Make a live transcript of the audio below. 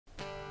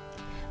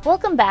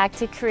Welcome back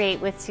to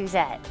Create with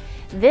Suzette.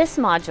 This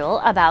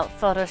module about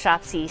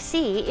Photoshop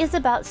CC is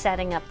about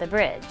setting up the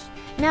bridge.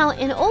 Now,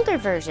 in older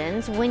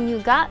versions, when you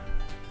got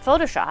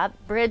Photoshop,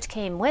 Bridge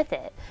came with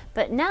it,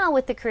 but now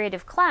with the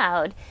Creative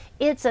Cloud,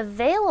 it's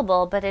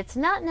available, but it's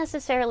not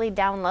necessarily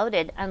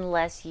downloaded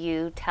unless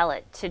you tell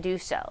it to do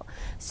so.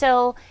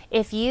 So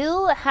if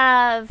you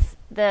have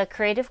the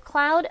Creative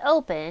Cloud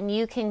open,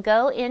 you can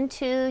go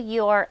into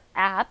your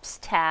Apps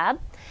tab,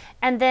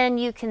 and then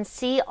you can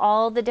see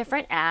all the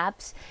different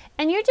apps,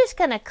 and you're just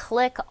going to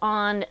click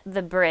on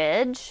the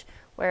bridge,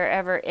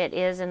 wherever it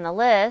is in the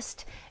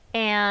list,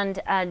 and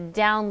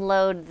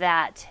download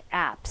that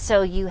app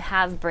so you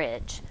have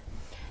Bridge.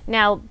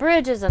 Now,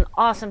 Bridge is an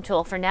awesome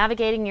tool for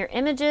navigating your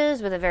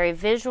images with a very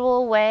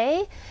visual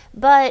way,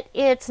 but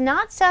it's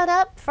not set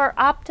up for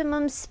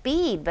optimum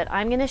speed, but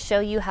I'm going to show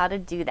you how to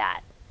do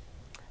that.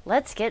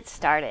 Let's get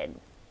started.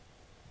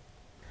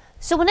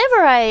 So whenever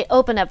I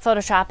open up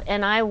Photoshop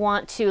and I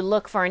want to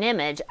look for an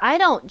image, I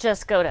don't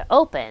just go to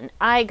Open.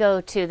 I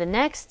go to the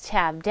next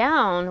tab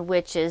down,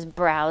 which is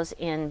Browse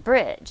in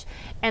Bridge.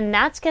 And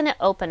that's going to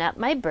open up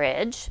my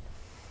bridge.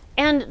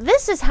 And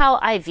this is how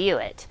I view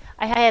it.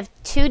 I have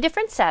two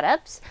different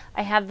setups.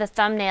 I have the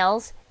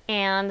thumbnails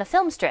and the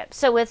film strip.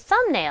 So with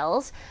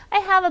thumbnails, I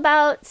have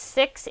about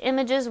 6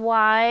 images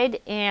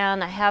wide,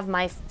 and I have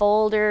my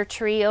folder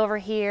tree over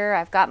here.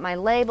 I've got my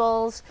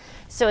labels,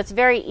 so it's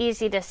very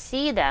easy to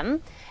see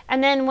them.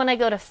 And then when I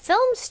go to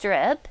film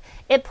strip,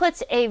 it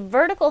puts a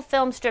vertical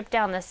film strip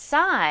down the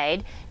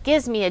side,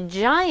 gives me a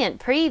giant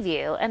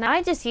preview, and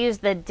I just use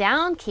the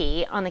down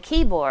key on the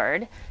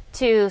keyboard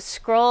to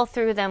scroll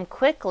through them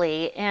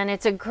quickly, and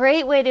it's a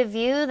great way to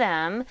view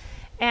them,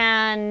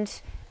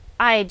 and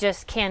I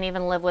just can't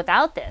even live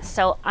without this.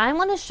 So I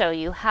want to show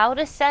you how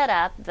to set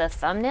up the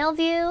thumbnail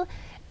view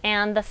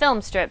and the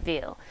film strip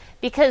view,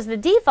 because the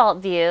default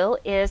view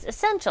is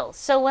Essentials.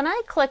 So when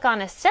I click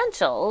on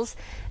Essentials,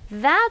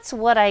 that's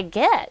what I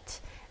get.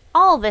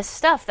 All this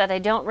stuff that I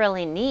don't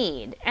really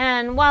need.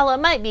 And while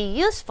it might be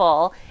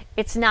useful,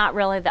 it's not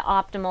really the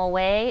optimal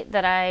way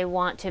that I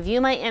want to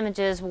view my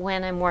images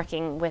when I'm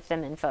working with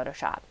them in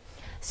Photoshop.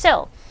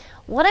 So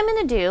what I'm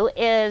going to do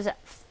is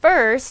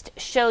first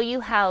show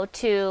you how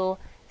to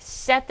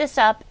set this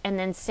up and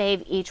then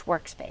save each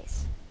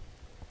workspace.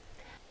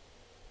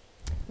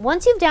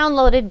 Once you've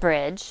downloaded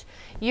Bridge,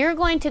 you're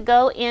going to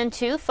go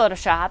into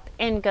Photoshop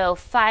and go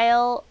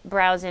File,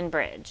 Browse in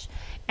Bridge.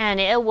 And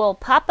it will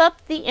pop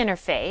up the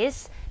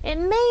interface. It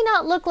may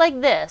not look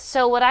like this.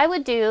 So what I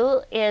would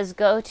do is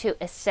go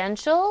to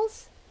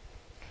Essentials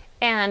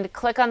and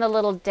click on the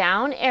little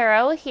down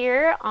arrow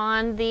here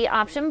on the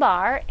option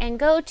bar and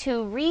go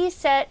to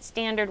Reset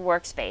Standard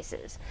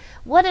Workspaces.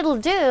 What it'll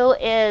do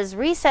is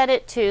reset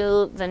it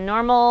to the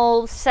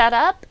normal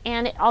setup,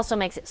 and it also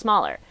makes it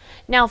smaller.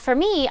 Now for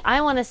me, I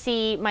want to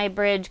see my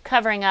bridge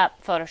covering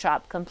up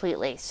Photoshop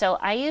completely. So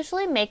I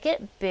usually make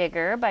it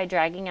bigger by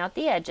dragging out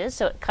the edges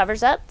so it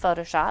covers up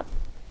Photoshop.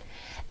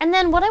 And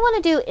then what I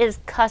want to do is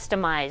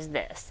customize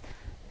this.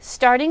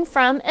 Starting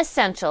from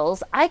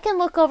Essentials, I can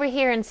look over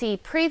here and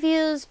see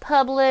previews,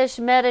 publish,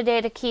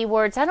 metadata,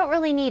 keywords. I don't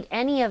really need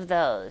any of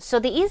those. So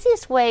the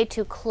easiest way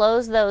to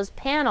close those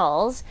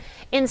panels,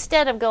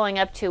 instead of going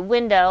up to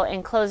Window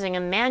and closing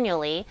them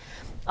manually,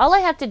 all I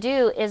have to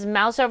do is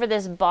mouse over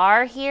this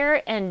bar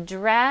here and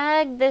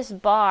drag this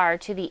bar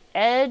to the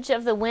edge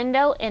of the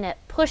window, and it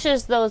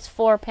pushes those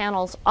 4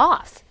 panels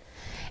off.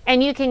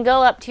 And you can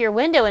go up to your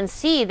window and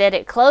see that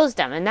it closed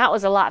them, and that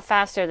was a lot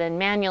faster than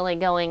manually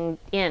going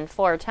in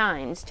 4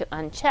 times to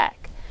uncheck.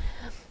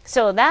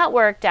 So that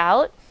worked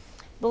out.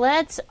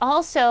 Let's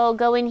also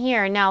go in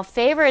here. Now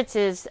favorites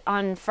is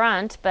on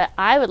front, but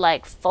I would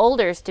like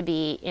folders to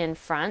be in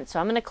front.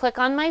 So I'm going to click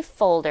on my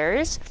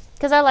folders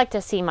because I like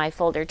to see my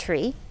folder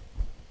tree.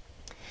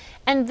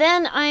 And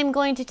then I'm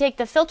going to take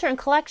the filter and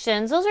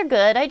collections. Those are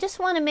good. I just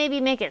want to maybe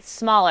make it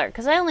smaller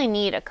because I only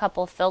need a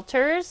couple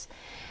filters,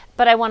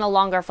 but I want a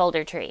longer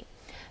folder tree.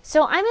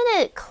 So I'm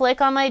going to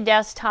click on my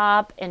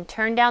desktop and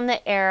turn down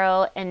the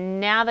arrow and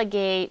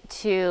navigate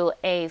to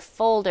a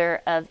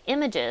folder of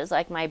images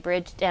like my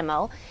bridge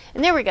demo.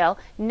 And there we go.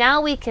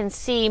 Now we can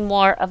see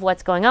more of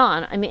what's going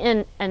on. I'm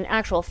in an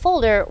actual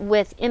folder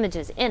with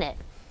images in it.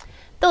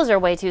 Those are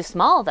way too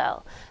small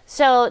though.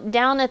 So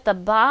down at the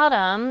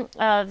bottom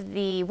of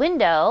the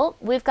window,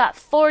 we've got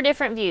 4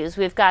 different views.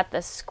 We've got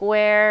the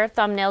square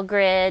thumbnail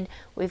grid,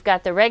 we've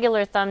got the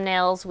regular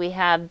thumbnails, we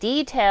have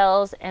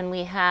details, and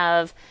we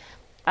have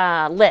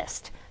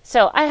list.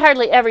 So I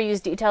hardly ever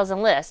use details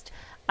and list.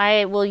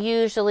 I will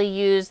usually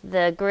use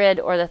the grid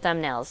or the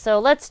thumbnails. So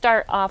let's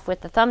start off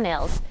with the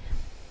thumbnails.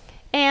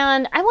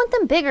 And I want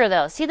them bigger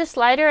though. See the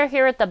slider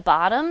here at the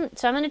bottom?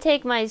 So I'm going to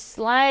take my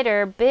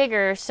slider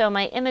bigger so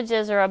my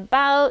images are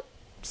about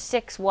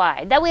 6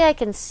 wide. That way I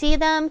can see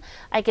them.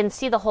 I can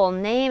see the whole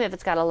name if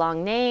it's got a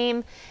long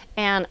name,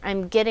 and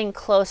I'm getting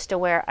close to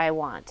where I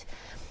want.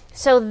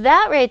 So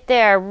that right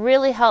there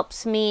really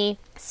helps me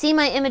see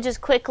my images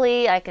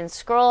quickly. I can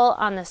scroll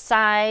on the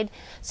side.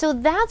 So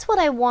that's what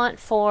I want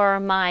for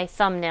my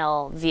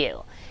thumbnail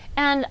view.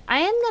 And I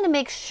am going to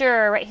make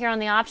sure right here on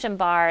the option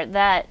bar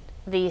that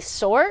the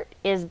sort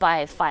is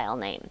by file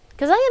name,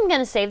 because I am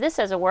going to save this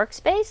as a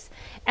workspace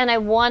and I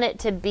want it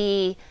to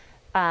be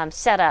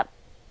set up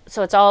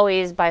so it's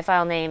always by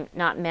file name,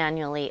 not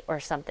manually or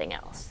something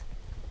else.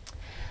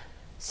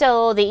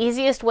 So the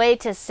easiest way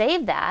to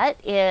save that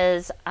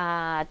is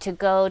to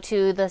go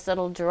to this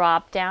little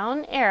drop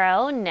down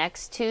arrow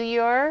next to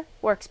your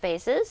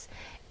workspaces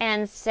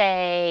and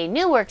say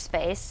new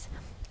workspace,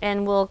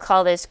 and we'll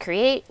call this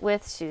create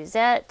with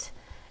Suzette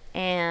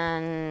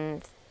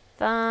and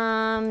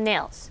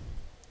thumbnails.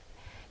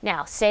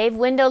 Now, save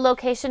window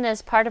location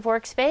as part of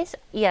Workspace.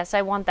 Yes,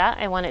 I want that.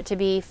 I want it to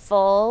be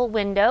full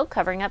window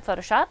covering up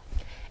Photoshop.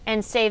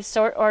 And save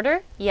sort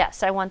order.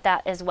 Yes, I want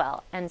that as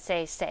well. And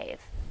say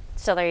save.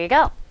 So there you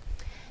go.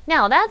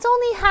 Now, that's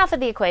only half of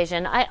the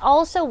equation. I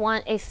also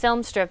want a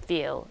Filmstrip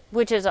view,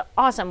 which is an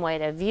awesome way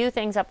to view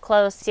things up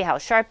close, see how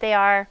sharp they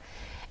are.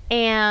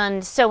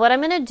 And so what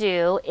I'm going to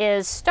do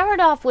is start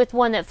off with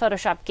one that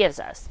Photoshop gives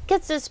us.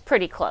 Gets us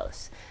pretty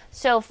close.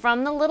 So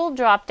from the little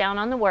drop down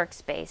on the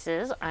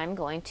workspaces, I'm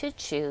going to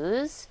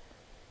choose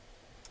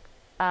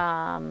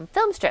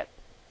Filmstrip.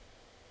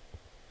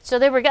 So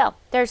there we go.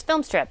 There's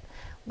Filmstrip.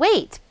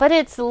 Wait, but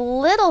it's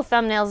little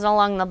thumbnails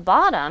along the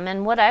bottom,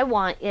 and what I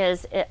want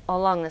is it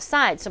along the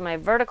side, so my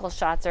vertical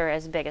shots are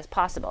as big as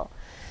possible.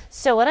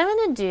 So what I'm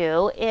going to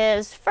do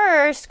is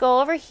first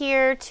go over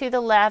here to the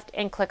left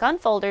and click on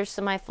folders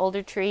so my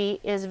folder tree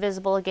is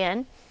visible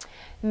again.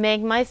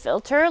 Make my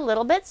filter a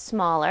little bit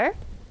smaller.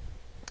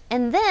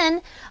 And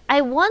then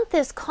I want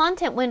this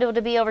content window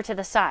to be over to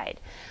the side.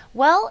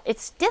 Well,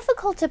 it's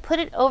difficult to put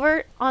it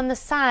over on the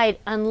side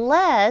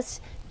unless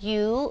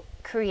you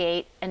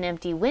create an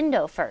empty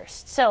window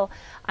first. So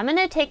I'm going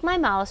to take my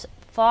mouse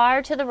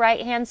far to the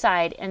right hand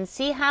side and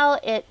see how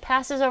it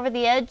passes over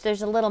the edge.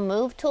 There's a little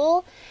move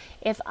tool.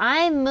 If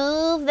I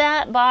move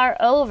that bar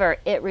over,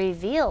 it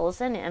reveals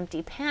an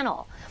empty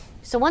panel.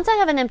 So once I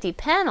have an empty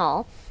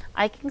panel,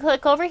 I can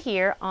click over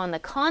here on the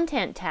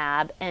Content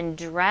tab and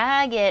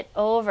drag it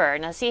over.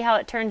 Now see how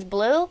it turns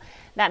blue?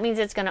 That means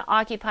it's going to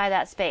occupy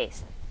that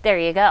space. There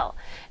you go.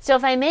 So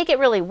if I make it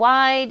really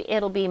wide,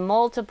 it'll be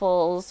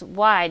multiples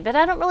wide, but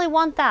I don't really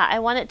want that. I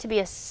want it to be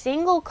a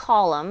single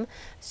column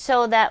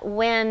so that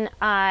when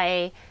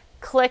I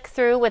click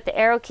through with the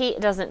arrow key,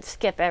 it doesn't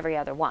skip every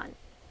other one.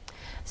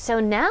 So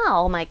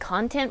now my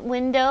content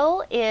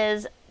window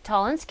is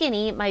tall and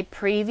skinny. My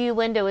preview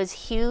window is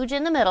huge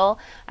in the middle.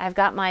 I've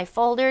got my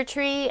folder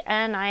tree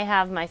and I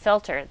have my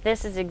filter.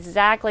 This is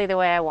exactly the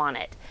way I want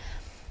it.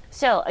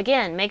 So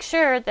again, make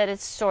sure that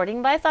it's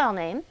sorting by file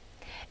name,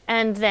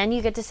 and then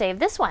you get to save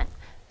this one.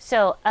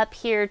 So up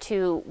here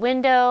to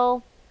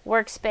Window,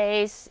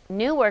 Workspace,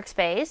 New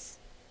Workspace,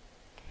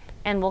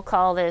 and we'll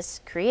call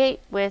this Create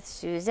with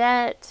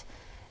Suzette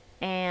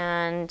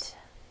and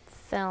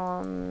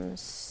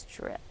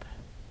Filmstrip.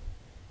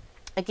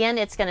 Again,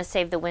 it's going to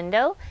save the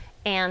window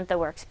and the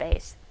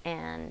workspace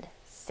and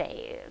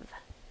save.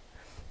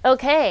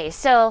 Okay,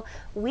 so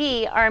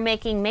we are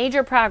making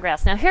major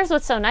progress. Now here's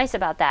what's so nice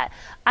about that.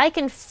 I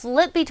can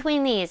flip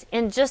between these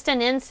in just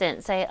an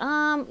instant. Say, you know,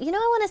 I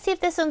want to see if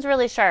this one's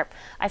really sharp.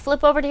 I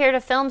flip over to here to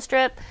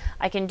Filmstrip.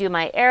 I can do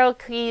my arrow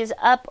keys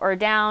up or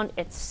down.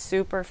 It's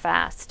super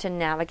fast to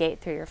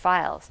navigate through your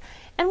files.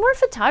 And we're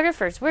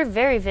photographers. We're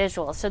very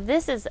visual. So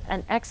this is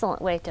an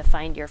excellent way to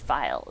find your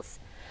files.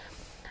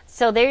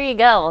 So there you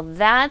go.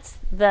 That's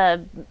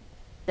the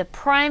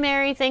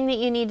primary thing that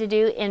you need to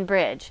do in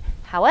Bridge.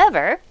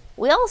 However,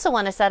 we also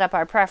want to set up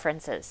our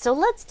preferences. So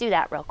let's do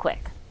that real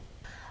quick.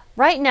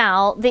 Right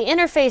now, the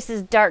interface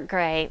is dark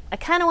gray. I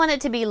kind of want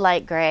it to be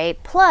light gray.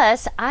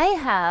 Plus, I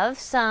have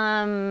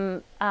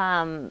some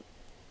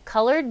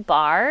colored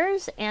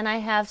bars and I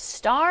have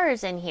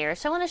stars in here.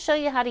 So I want to show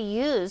you how to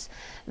use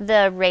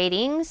the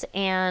ratings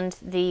and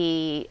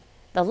the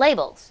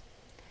labels.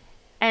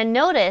 And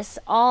notice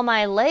all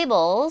my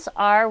labels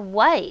are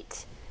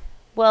white.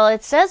 Well,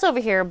 it says over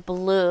here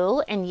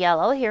blue and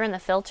yellow here in the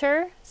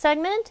filter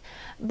segment,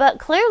 but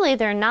clearly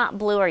they're not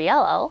blue or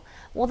yellow.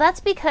 Well, that's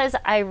because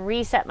I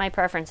reset my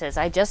preferences.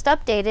 I just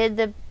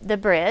updated the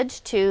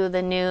Bridge to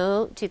the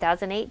new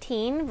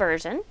 2018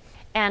 version,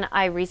 and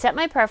I reset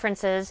my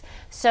preferences,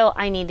 so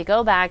I need to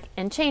go back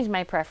and change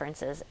my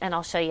preferences, and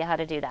I'll show you how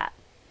to do that.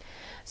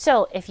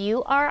 So if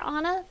you are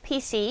on a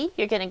PC,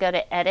 you're going to go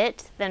to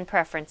Edit, then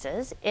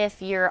Preferences.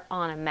 If you're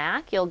on a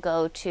Mac, you'll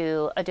go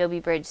to Adobe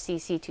Bridge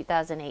CC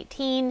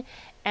 2018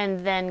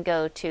 and then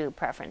go to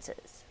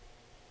Preferences.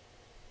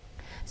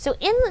 So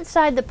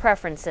inside the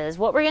Preferences,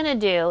 what we're going to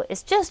do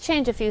is just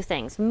change a few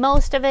things.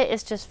 Most of it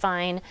is just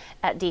fine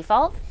at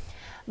default,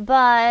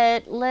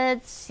 but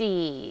let's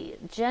see.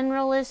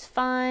 General is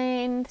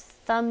fine,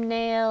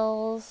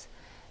 thumbnails,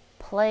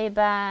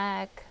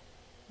 playback,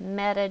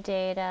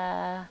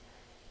 metadata,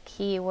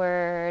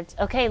 keywords.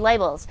 Okay,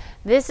 labels.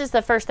 This is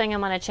the first thing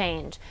I'm going to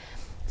change.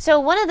 So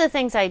one of the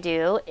things I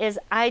do is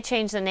I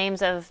change the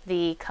names of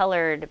the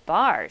colored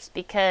bars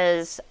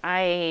because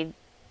I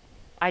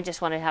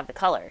just want to have the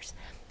colors.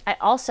 I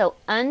also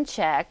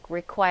uncheck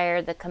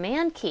require the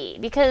command key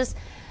because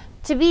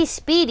to be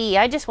speedy,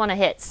 I just want to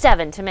hit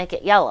 7 to make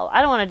it yellow.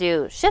 I don't want to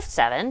do Shift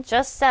 7,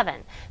 just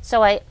 7.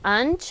 So I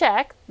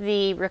uncheck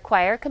the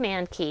require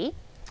command key,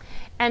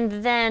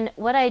 and then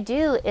what I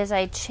do is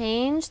I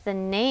change the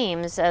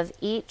names of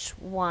each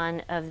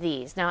one of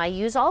these. Now I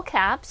use all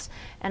caps,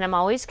 and I'm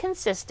always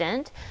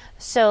consistent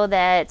so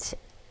that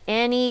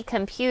any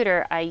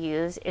computer I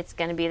use, it's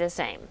going to be the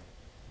same.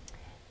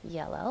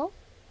 Yellow,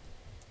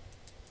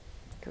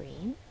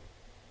 green,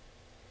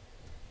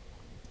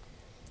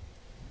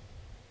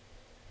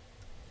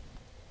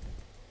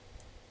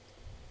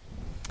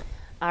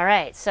 all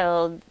right,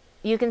 so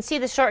you can see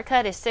the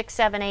shortcut is 6,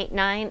 7, 8,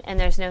 9, and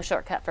there's no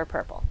shortcut for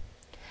purple.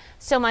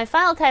 So my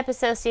file type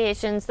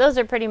associations, those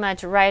are pretty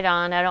much right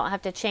on. I don't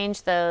have to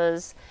change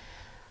those.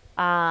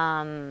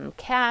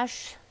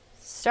 Cache,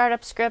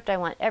 startup script, I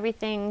want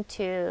everything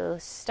to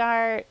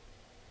start,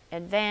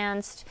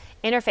 advanced,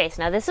 interface.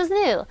 Now this is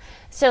new.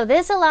 So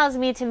this allows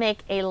me to make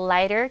a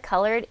lighter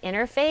colored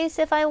interface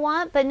if I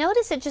want, but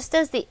notice it just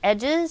does the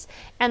edges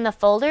and the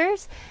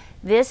folders.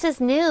 This is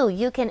new.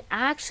 You can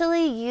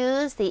actually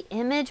use the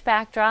image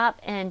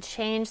backdrop and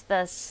change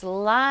the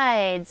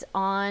slides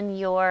on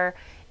your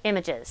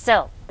images.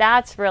 So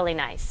that's really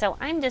nice. So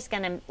I'm just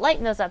going to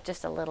lighten those up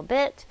just a little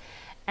bit,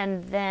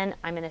 and then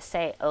I'm going to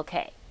say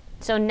OK.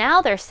 So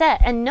now they're set,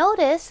 and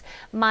notice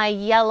my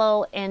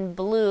yellow and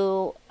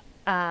blue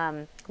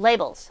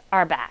labels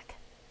are back.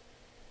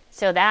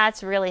 So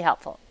that's really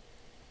helpful.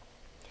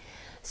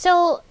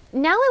 So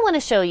now I want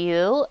to show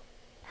you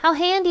how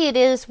handy it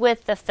is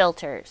with the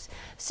filters.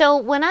 So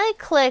when I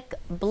click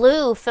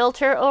blue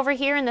filter over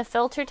here in the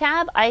filter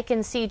tab, I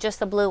can see just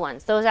the blue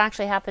ones. Those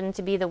actually happen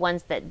to be the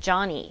ones that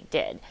Johnny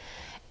did.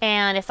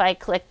 And if I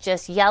click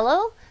just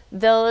yellow,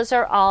 those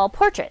are all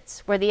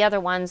portraits, where the other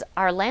ones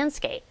are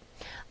landscape.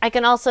 I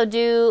can also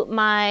do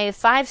my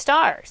 5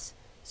 stars.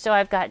 So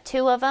I've got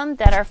 2 of them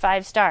that are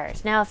 5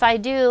 stars. Now if I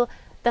do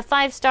the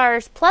 5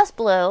 stars plus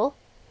blue,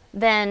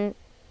 then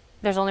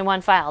there's only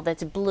one file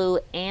that's blue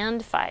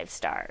and 5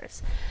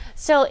 stars.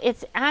 So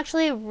it's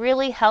actually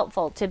really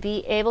helpful to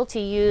be able to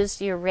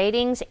use your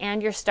ratings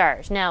and your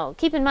stars. Now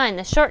keep in mind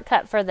the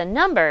shortcut for the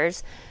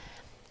numbers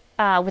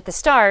with the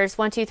stars,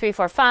 1, 2, 3,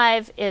 4,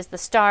 5 is the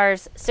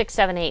stars, 6,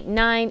 7, 8,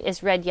 9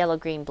 is red, yellow,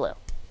 green, blue.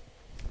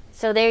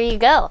 So there you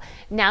go.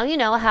 Now you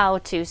know how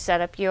to set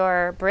up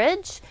your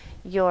bridge,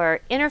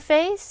 your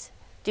interface,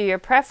 do your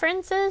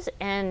preferences,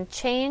 and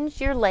change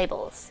your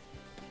labels.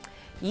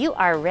 You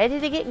are ready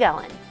to get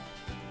going.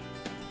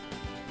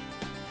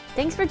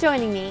 Thanks for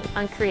joining me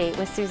on Create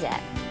with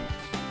Suzette.